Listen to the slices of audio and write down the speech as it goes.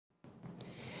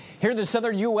Here in the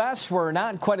southern U.S., we're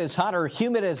not quite as hot or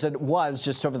humid as it was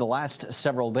just over the last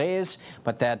several days,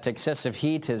 but that excessive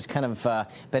heat has kind of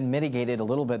been mitigated a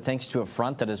little bit thanks to a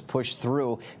front that has pushed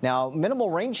through. Now,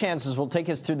 minimal rain chances will take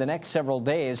us through the next several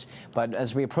days, but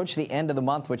as we approach the end of the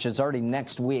month, which is already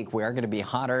next week, we are going to be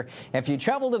hotter. If you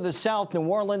travel to the south, New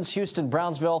Orleans, Houston,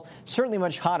 Brownsville, certainly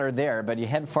much hotter there, but you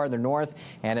head farther north,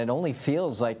 and it only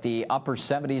feels like the upper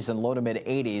 70s and low to mid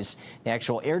 80s. The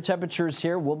actual air temperatures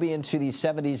here will be into the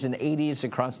 70s and 80s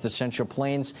across the Central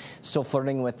Plains, still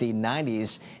flirting with the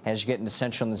 90s as you get into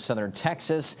central and southern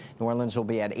Texas. New Orleans will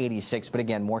be at 86, but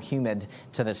again, more humid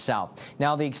to the south.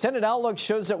 Now, the extended outlook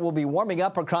shows that we'll be warming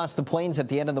up across the plains at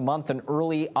the end of the month and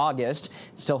early August.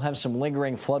 Still have some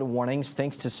lingering flood warnings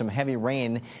thanks to some heavy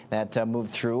rain that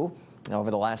moved through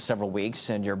over the last several weeks,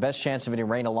 and your best chance of any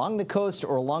rain along the coast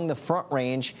or along the front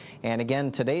range. And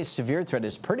again, today's severe threat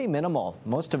is pretty minimal.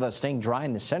 Most of us staying dry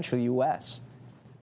in the central U.S.